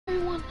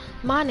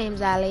My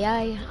name's Ali.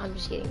 I'm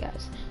just kidding,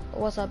 guys.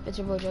 What's up? It's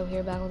your boy Joe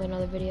here, back with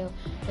another video.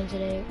 And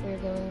today we're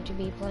going to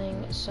be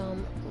playing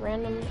some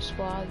random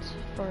squads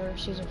for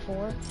Season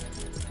 4.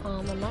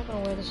 I'm not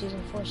going to wear the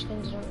Season 4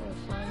 skins. I don't really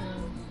find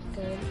them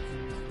good.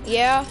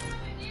 Yeah?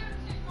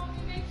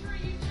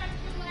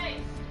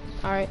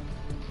 Alright.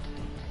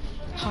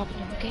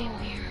 Hopping in the game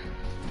here.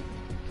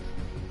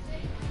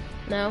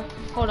 No?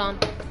 Hold on.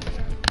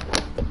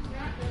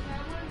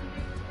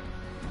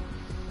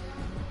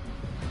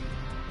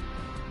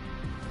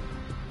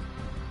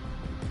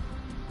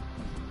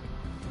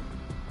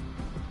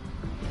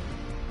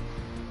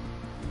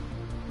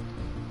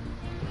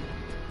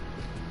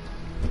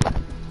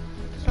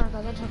 Sorry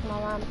guys, I took my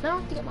alarm. Now I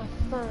have to get my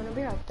phone. I'll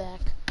be right back.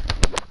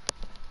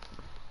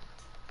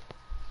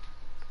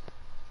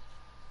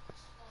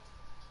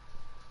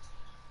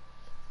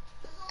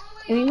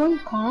 Anyone?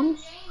 Comms?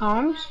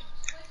 Comms?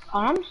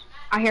 Comms?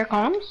 I hear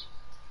comms.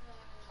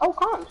 Oh,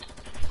 comms.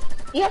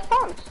 You have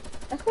comms.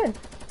 That's good.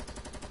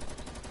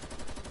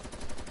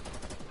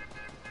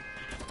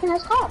 He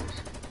has comms.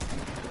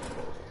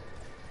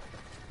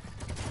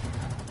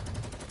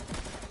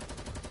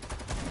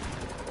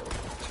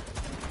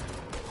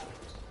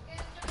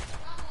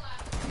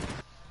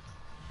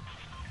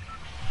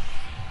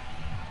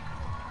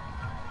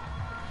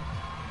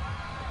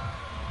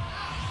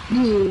 Do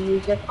you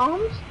use your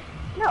comms?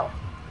 No.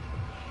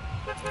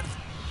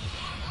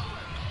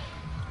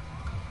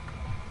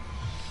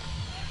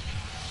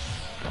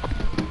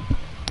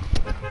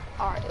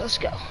 Alright, let's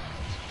go.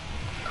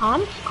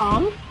 Comms?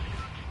 Comms?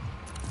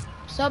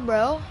 What's up,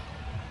 bro?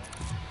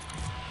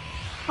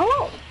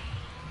 Hello.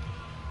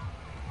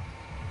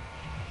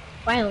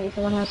 Finally,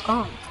 someone has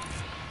comms.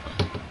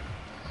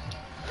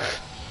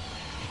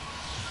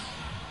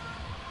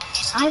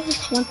 I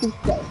just want to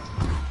say,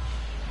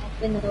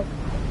 I'm gonna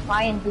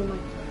try and do my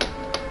thing.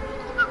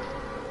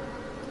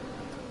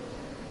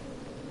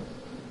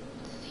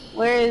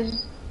 Where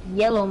is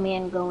Yellow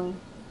Man going?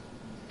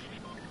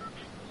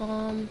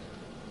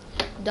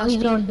 Dusty.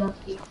 He's going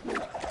Dusty.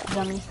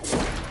 Dummy.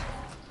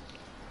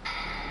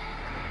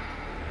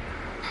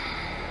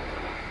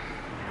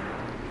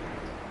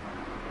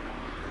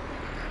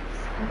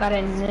 I got a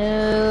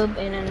noob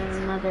and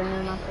another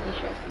noob, I'm pretty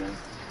sure.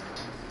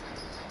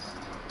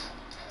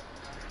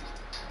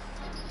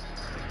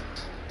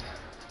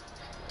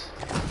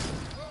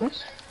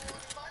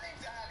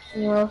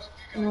 Yes.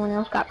 Anyone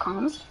else got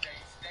comms?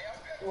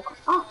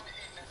 Oh.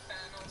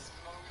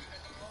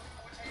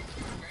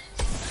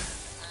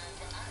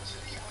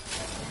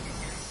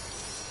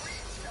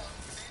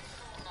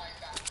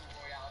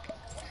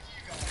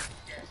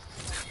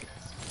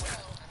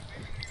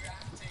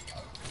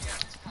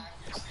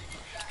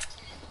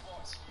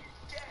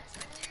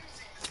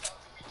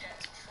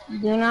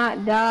 Do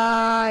not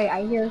die.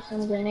 I hear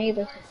some grenades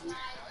or something.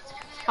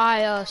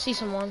 I see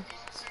someone.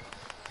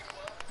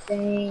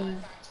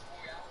 Dang.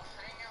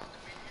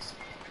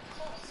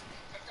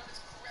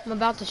 I'm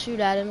about to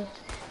shoot at him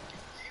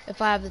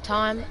if I have the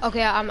time.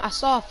 Okay, I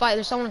saw a fight.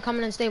 There's someone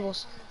coming in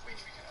stables.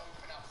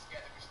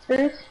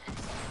 This?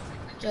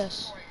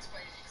 Yes.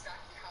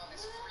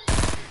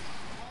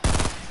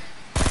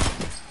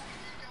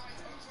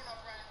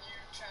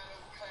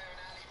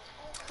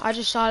 I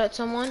just shot at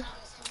someone.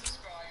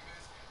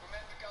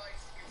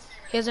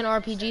 He has an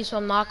RPG, so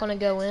I'm not gonna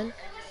go in.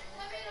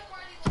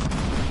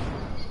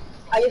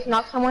 I just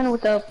knocked someone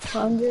with a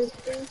 100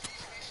 thing.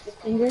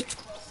 100.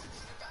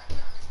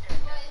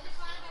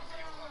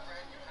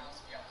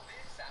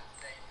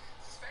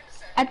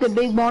 At the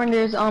big barn,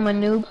 there's a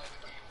noob.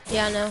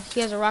 Yeah, I know. He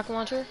has a rocket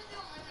launcher.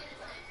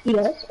 He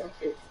does.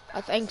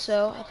 I think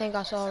so. I think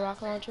I saw a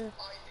rocket launcher.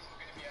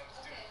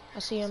 I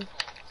see him.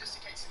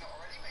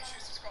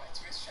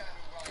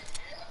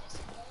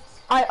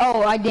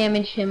 I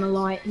damaged him a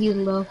lot. He's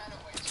low.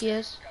 He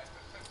is.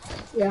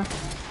 Yeah.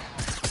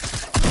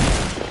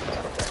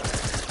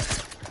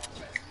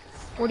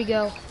 Where'd he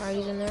go? Alright,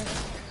 he's in there.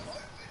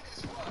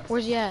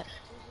 Where's he at?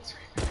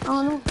 I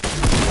don't know.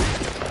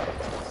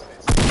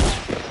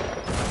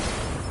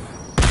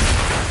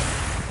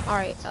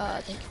 Alright,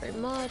 thank you very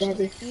much. Thank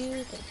you. Thank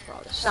you for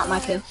all this. Not my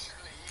kill.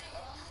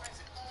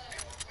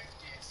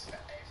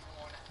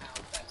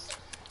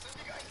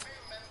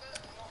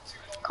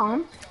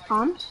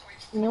 Comms?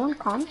 Anyone?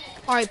 Comms?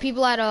 Alright,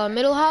 people at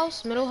middle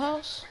house? Middle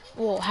house?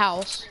 Well,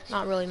 house.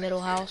 Not really middle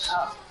house.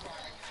 Oh.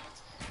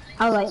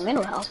 I was like,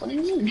 middle house, what do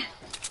you mean?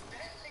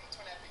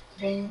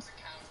 Dang.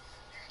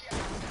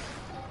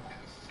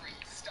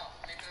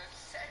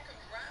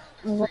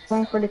 I'm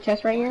going for the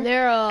chest right here.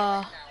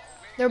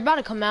 They're about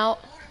to come out.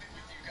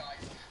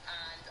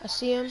 I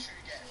see him.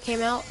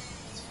 Came out.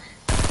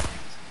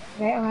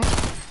 Okay, alright.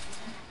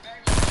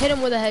 Hit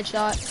him with a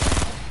headshot.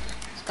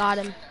 Got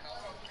him.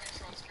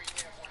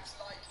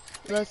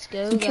 Let's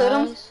go, You killed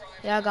him? guys.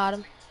 Yeah, I got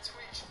him.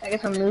 I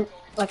guess I'm loot,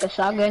 like a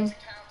shotgun,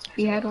 if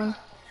you had one.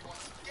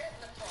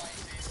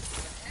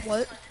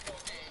 What?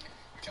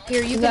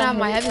 Here, you can have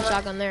my heavy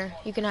shotgun there.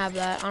 You can have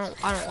that. I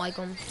don't like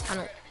them. I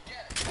don't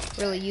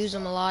really use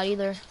them a lot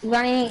either. You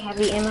got any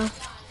heavy ammo?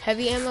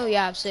 Heavy ammo?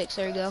 Yeah, I have 6.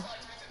 There you go.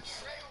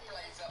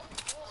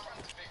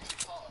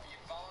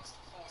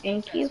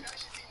 Thank you.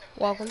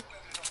 Welcome.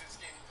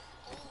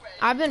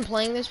 I've been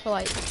playing this for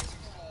like,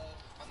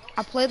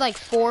 I played like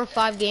 4 or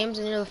 5 games,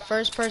 and you're the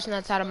first person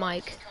that's had a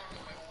mic.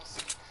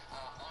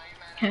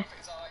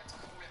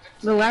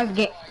 The last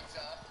game,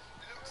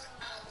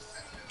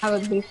 I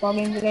have a baseball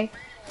game today.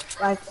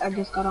 Like I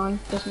just got on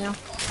just now.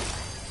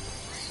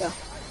 So,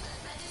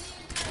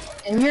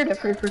 and you're the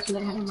first person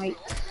that had a mic.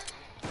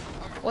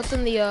 What's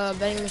in the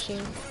vending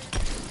machine?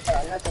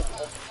 Nothing.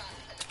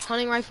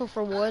 Hunting rifle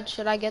for wood.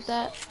 Should I get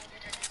that?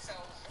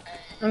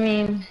 I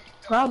mean,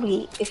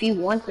 probably if you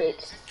want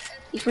it,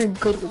 if you're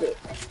good with it.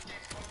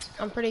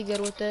 I'm pretty good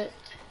with it.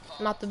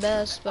 Not the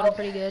best, but I'm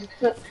pretty good.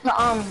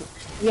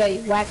 Yeah,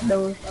 you whack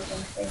those. I was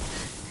gonna say.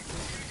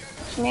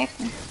 Smack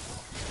them.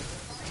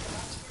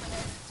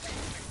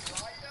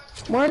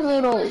 More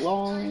little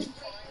long,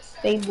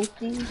 stable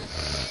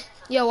things.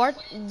 Yo,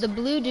 the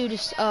blue dude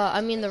is,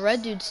 the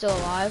red dude's still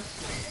alive.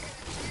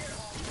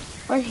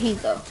 Where'd he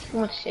go?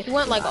 He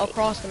went like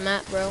across the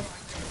map, bro.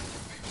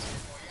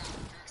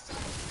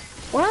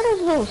 What are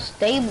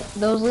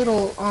those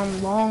little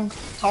long,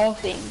 tall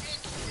things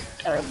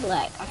that are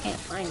black? I can't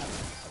find them.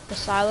 The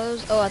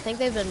silos? Oh, I think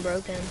they've been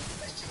broken.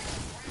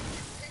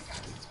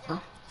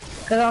 Oh.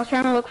 Cause I was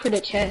trying to look for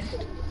the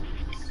chest.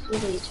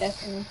 There's a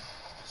chest in there.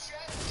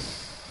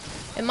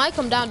 It might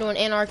come down to an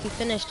anarchy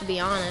finish, to be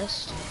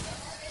honest.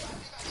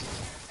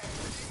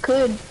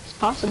 Could. It's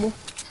possible.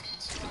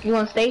 You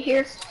want to stay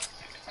here?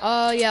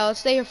 Yeah, let's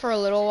stay here for a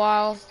little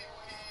while.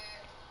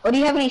 Or do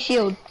you have any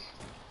shield?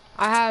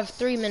 I have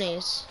 3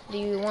 minis. Do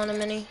you want a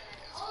mini?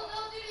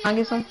 I'll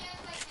get some.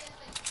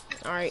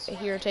 Alright,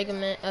 here, take 2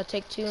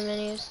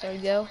 minis. There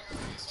you go.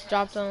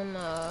 Drop them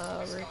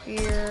over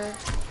here.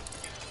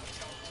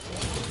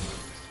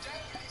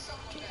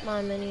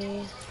 My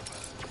mini.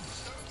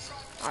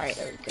 Alright,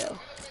 there we go.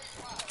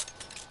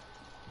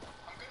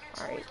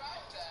 Alright.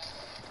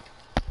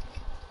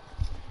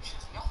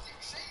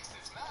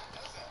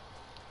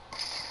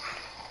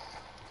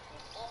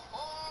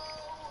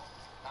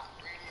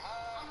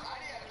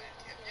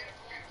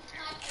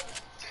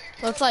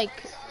 Let's like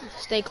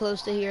stay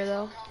close to here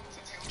though.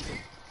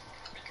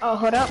 Oh,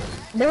 hold up.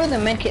 There was a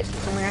medkit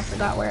somewhere. I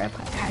forgot where I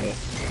had it.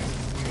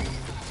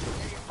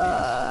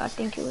 I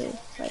think it was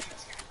like.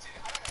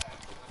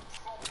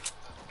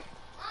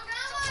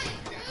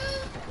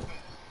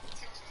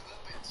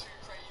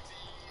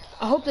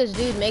 I hope this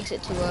dude makes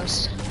it to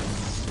us.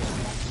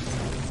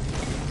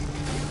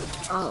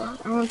 Oh,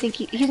 I don't think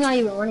he's not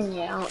even running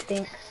yet. I don't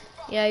think.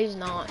 Yeah, he's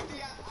not.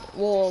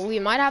 Well, we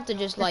might have to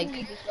just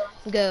like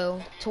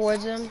go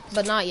towards him,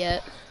 but not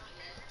yet.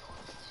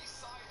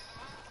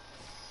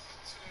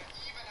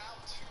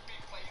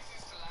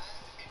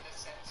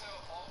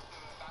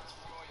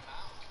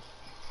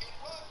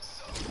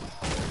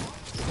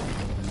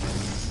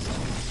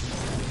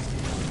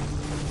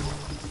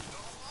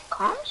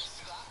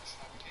 Comms?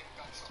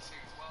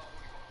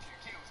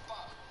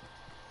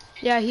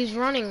 Yeah, he's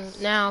running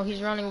now.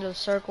 He's running to the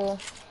circle.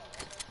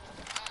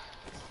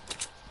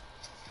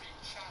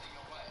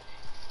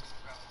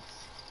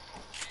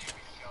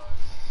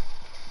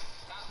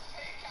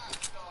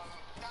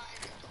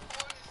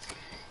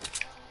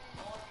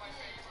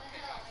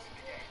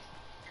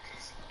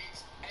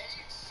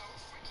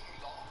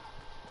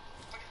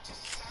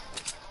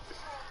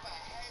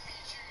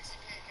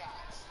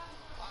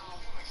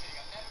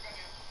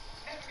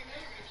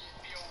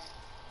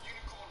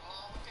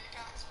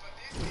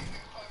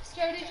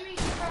 Joe, did you eat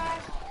your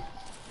fries?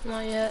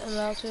 Not yet, I'm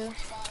about to.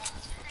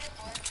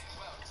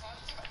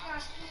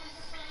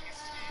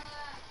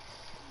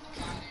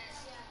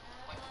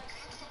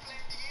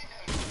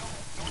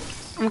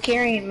 I'm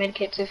carrying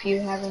medkits if you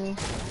have any.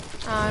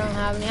 I don't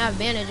have any. I have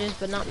bandages,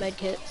 but not med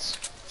kits.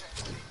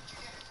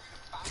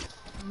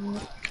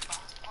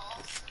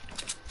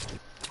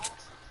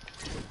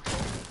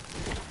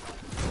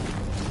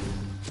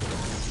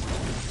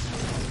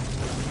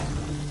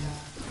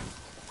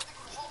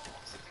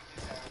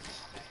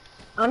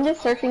 I'm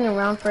just searching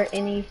around for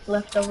any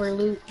leftover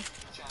loot.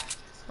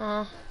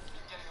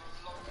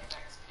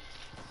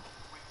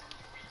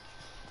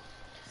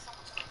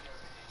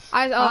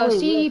 I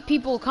see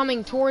people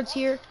coming towards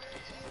here.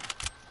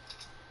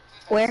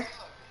 Where?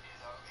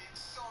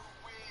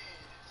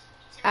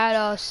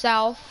 At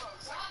south,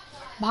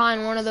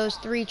 behind one of those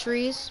 3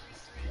 trees.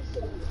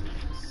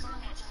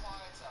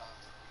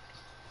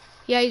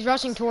 Yeah, he's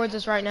rushing towards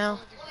us right now.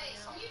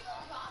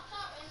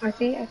 I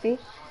see.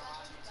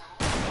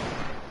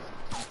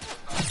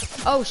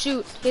 Oh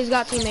shoot, he's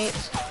got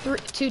teammates.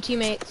 2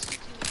 teammates.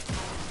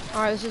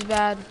 Alright, this is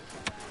bad.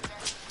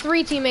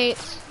 3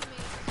 teammates.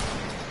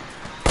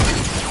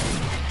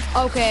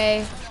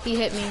 Okay, he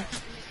hit me.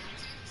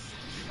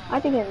 I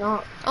think it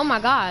not. Oh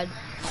my god.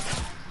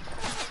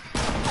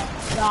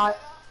 God.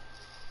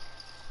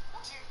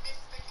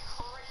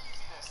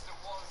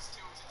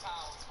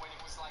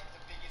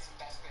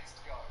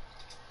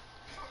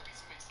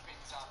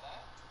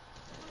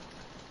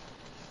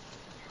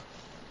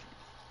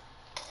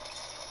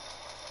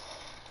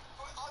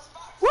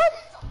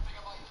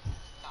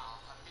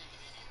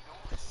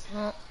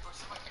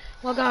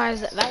 Well,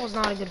 guys, that was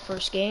not a good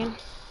first game.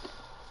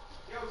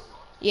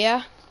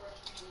 Yeah?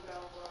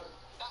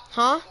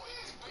 Huh?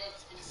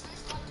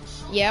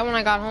 Yeah, when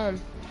I got home.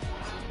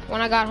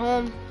 When I got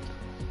home.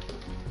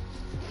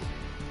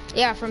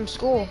 Yeah, from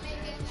school.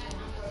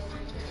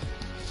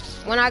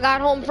 When I got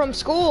home from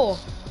school.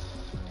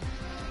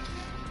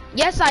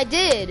 Yes, I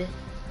did.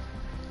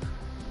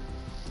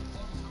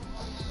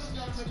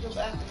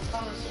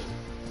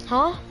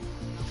 Huh?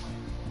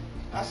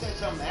 I said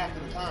something after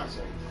the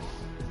concert.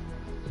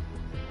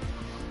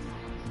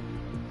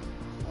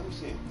 Let me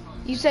see.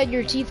 You said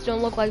your teeth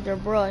don't look like they're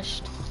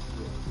brushed.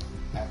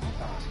 After the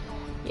concert.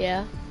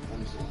 Yeah. Let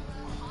me see.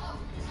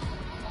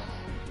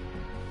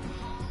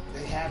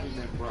 They haven't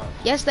been brushed.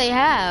 Yes, they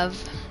have.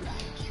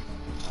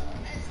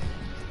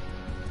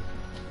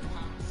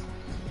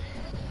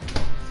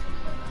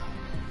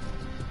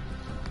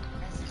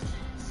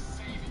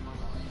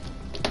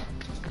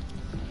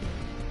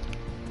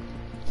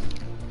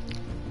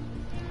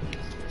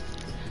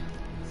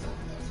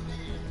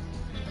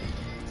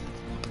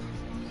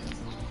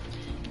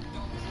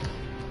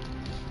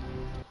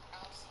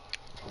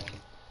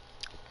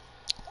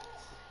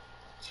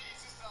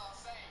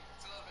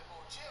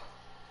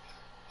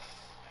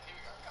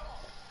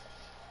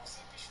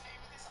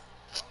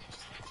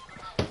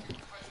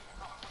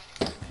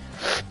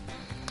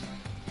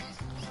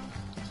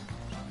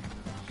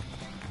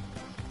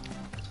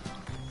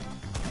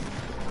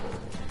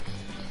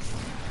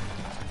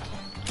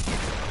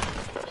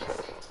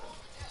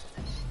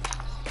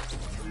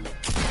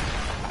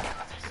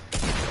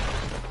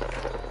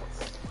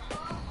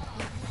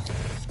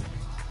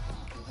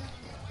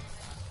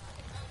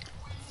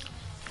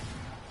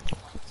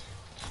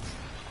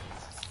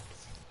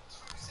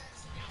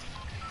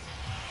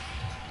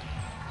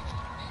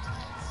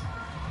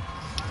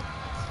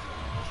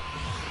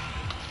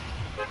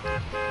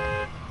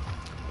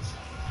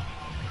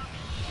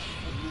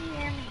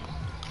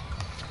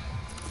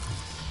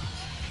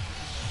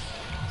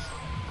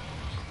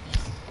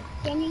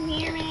 Can you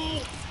hear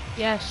me?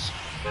 Yes.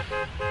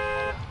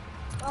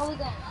 Oh, we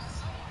going?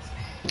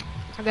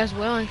 I guess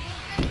willing.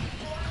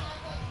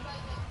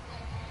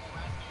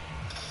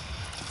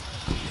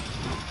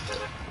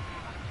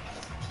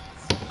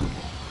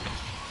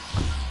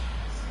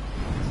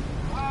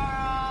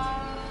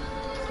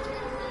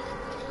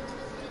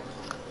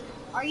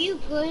 Are you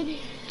good?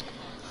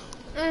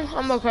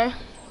 I'm okay.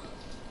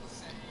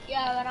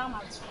 Yeah, but I'm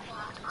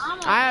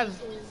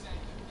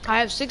I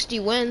have 60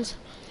 wins.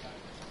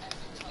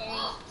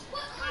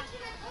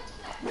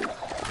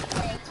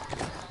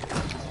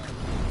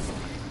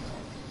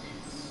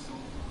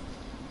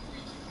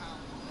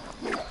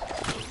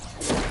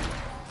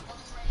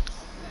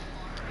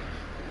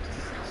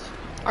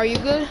 Are you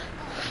good?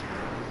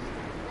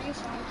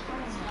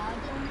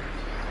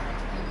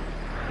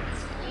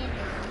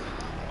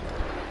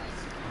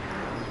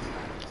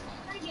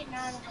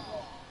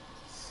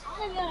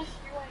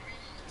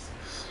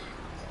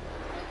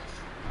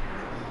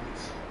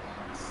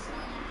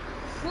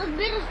 Look,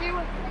 Beatles, they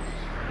were.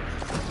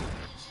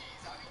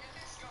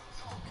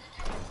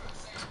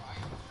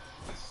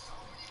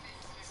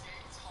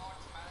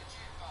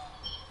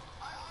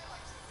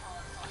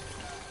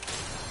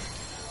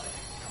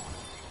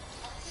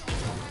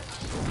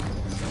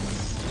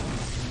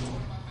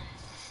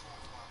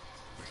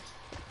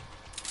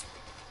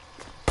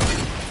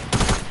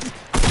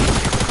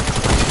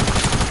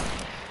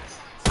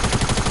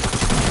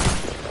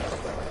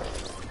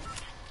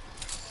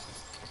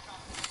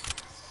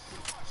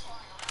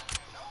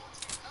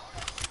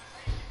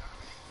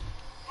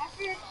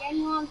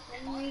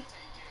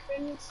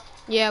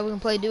 Yeah, we can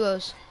play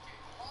duos.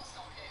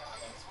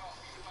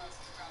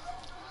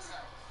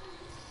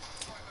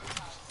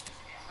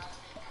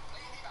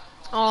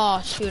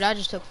 Oh shoot, I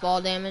just took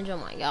fall damage. Oh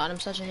my god, I'm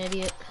such an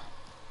idiot.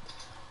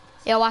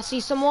 Yo, I see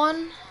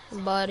someone,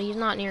 but he's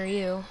not near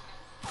you.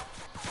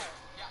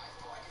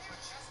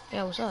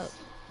 Yeah, what's up?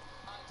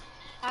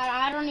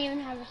 I don't even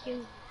have a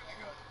shoe.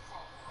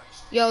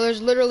 Yo,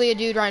 there's literally a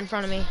dude right in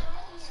front of me.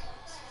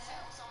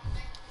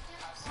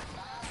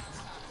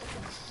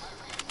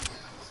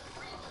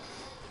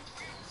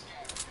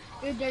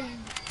 Dude, there's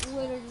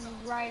literally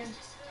right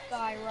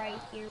guy right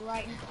here,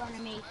 right in front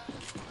of me,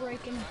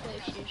 breaking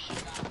bushes.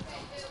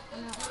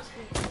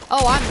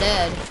 Oh, I'm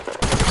dead.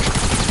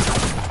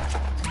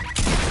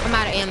 I'm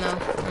out of ammo.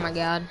 Oh my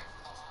god.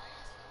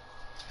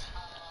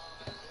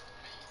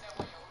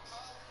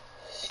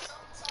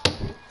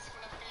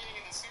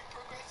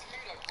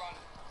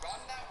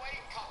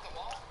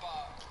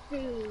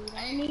 Dude,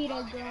 I need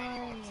a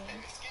gun.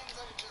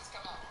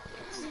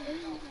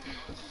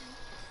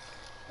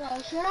 So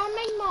should I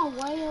make my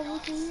way over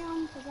to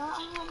him? Because I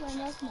have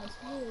enough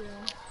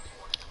material.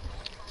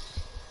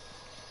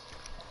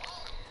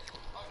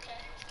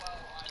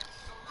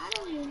 I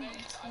don't even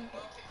think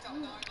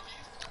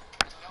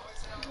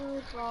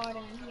oh god,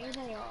 and here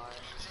they are.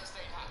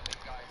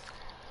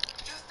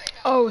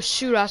 Oh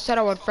shoot, I said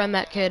I would friend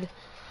that kid.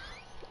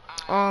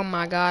 Oh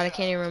my god, I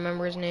can't even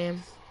remember his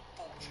name.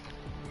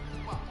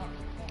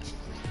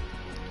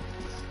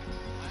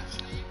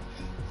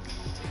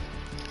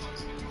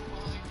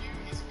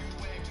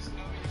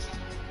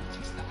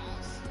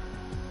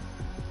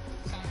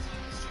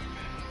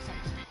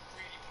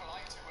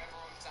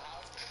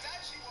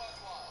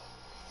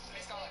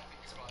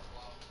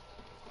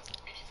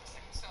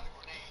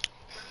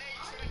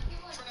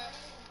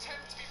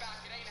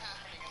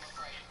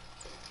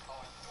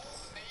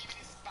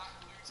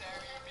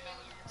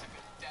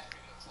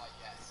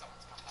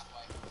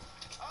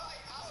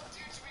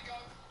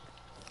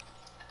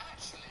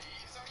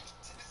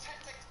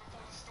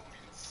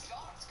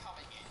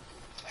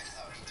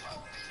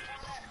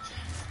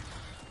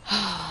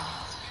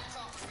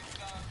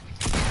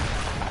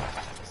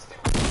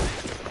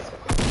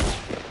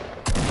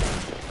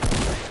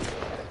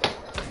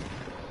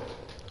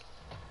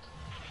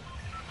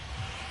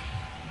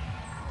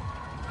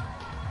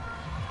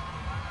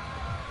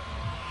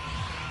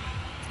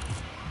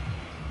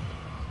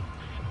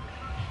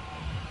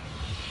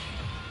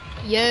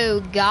 Yo,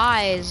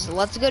 guys,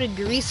 let's go to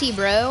Greasy,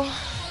 bro.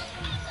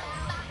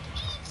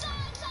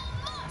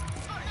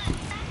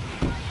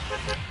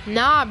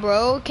 Nah,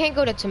 bro, can't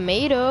go to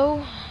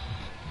Tomato.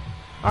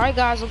 Alright,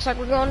 guys, looks like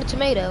we're going to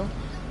Tomato.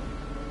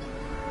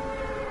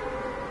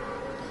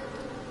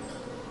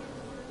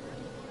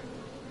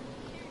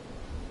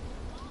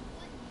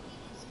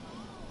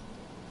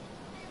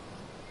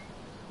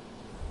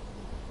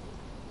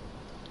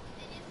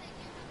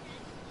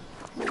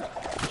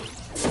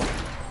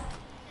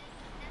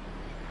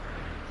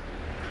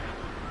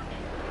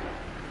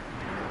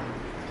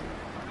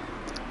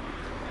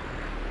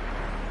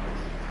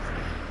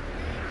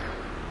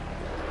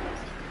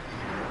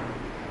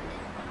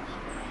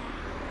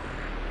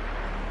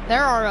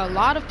 There are a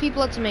lot of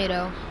people at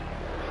Tomato.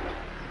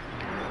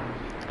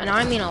 And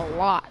I mean a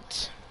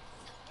lot.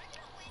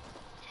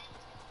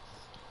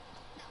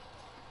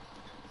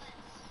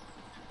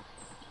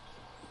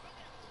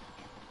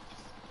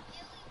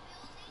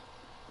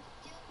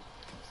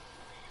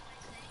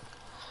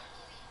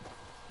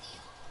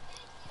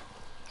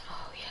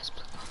 Oh yes,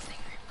 Blue Bomb, thank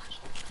you very much.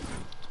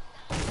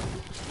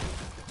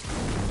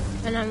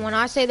 And then when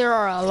I say there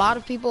are a lot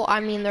of people, I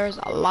mean there's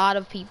a lot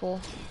of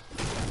people.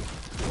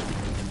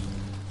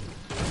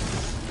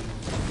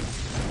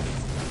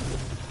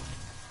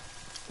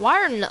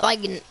 Why are like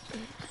I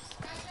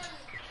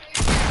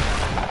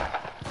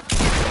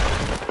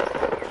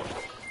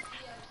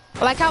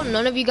like how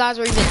none of you guys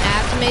are even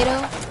at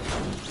Tomato.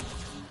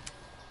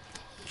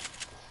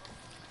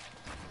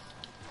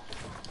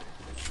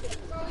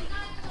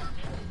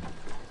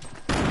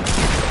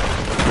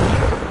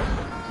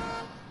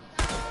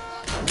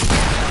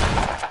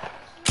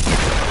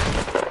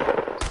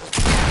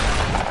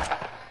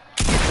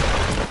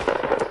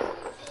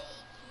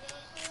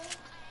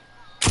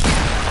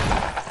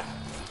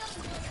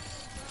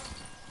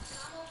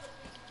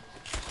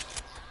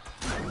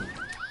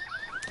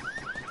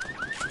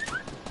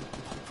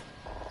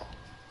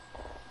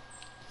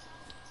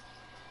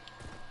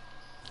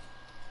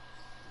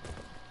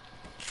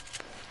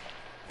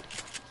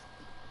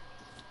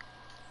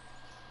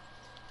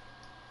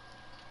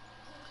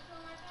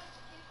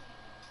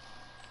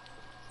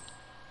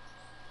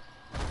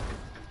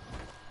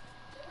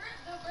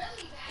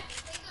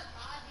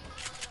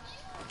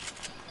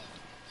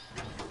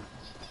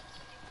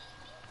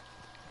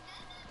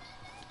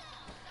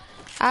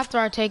 After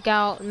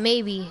I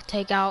maybe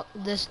take out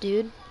this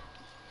dude,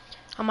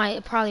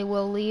 probably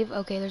will leave.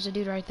 Okay, there's a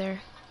dude right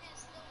there.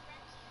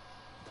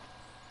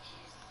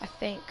 I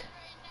think.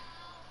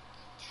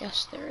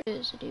 Yes, there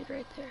is a dude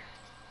right there.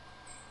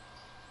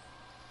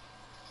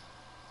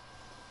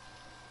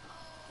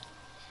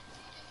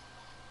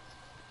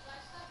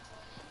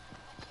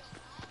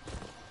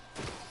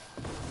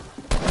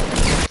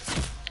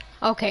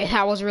 Okay,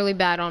 that was really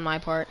bad on my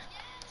part.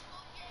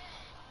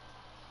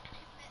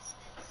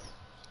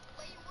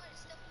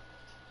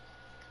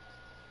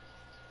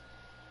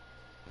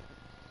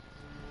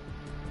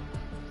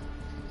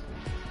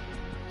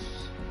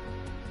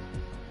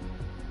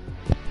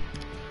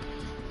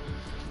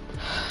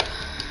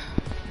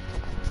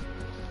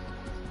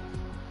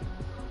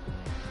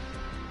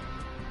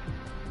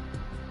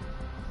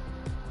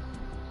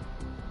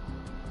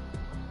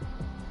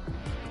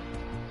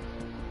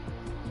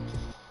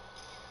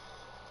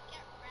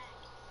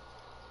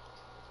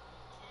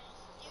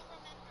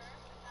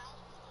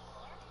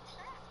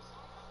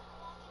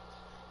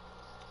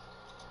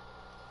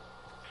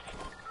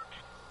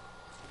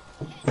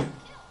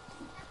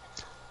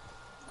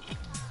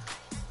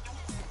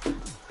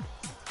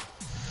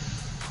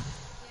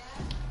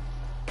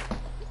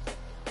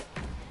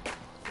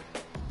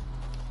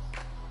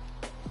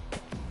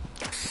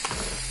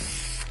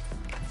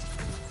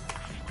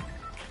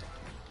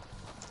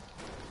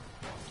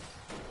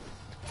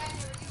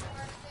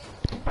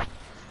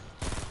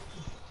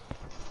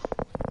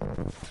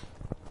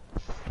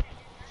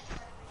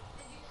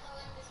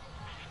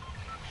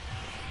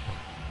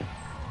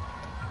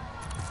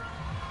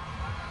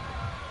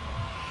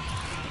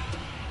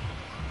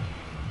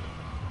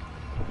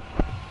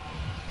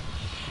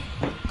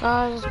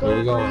 Guys,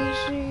 let's go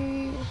crazy.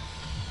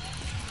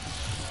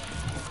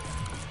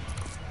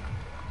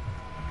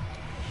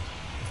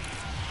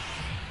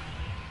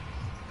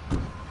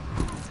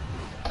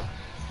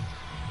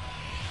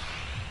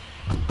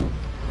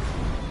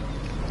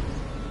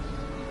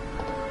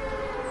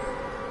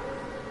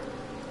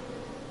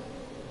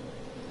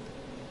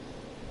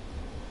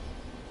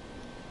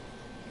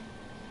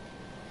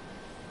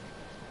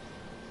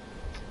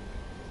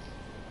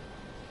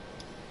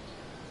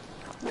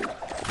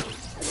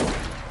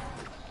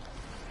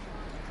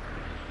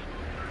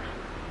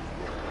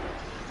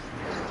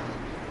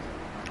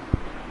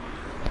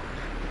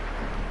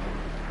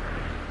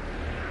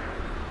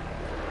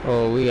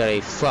 Oh, we got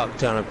a fuck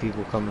ton of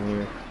people coming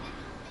here.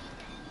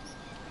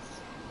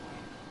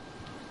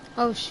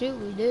 Oh shoot,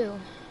 we do.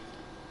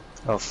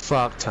 A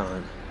fuck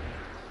ton.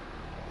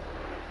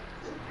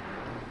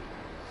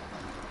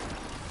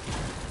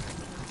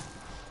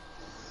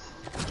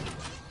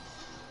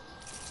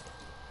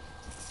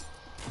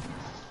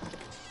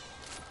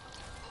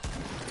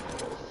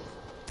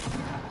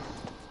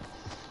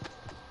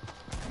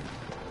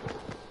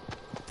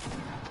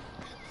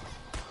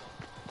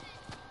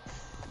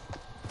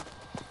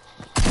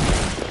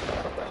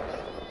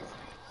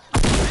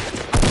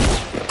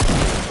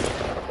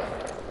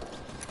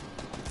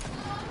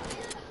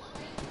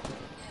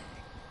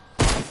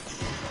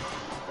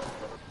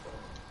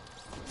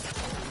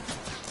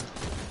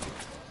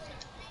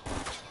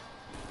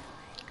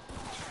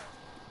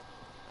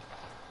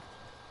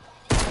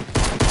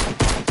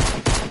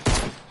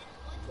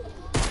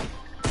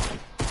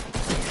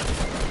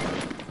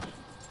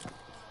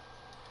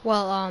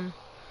 Well,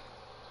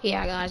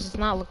 yeah, guys, it's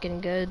not looking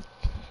good.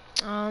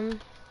 I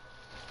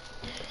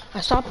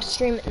stopped the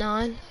stream at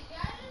 9.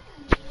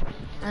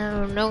 I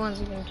don't know, no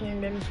one's even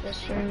tuned in for the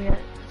stream yet,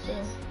 so.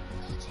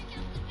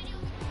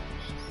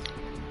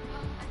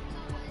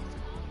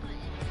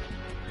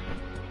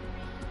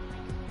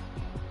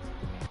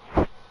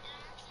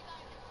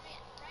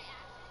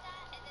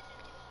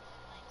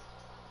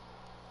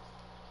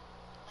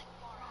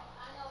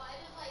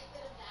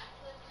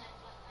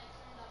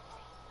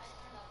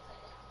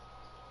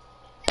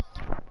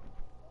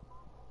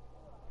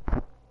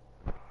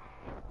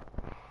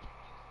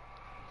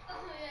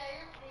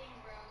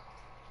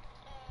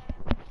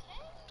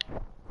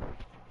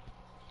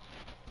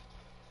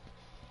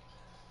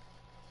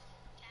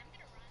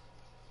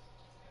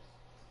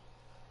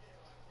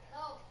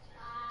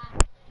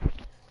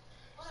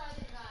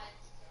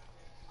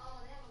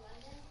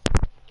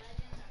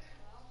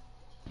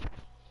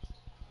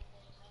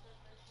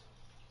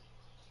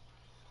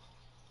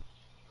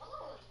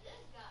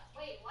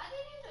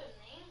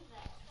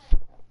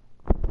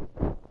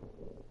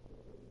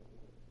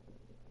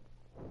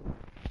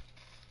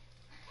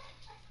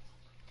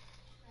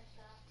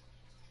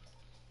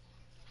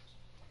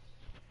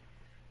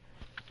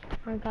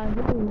 Alright guys,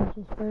 this is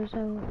just for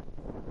so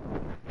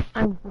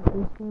I'm just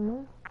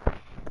listening.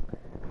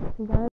 Guys.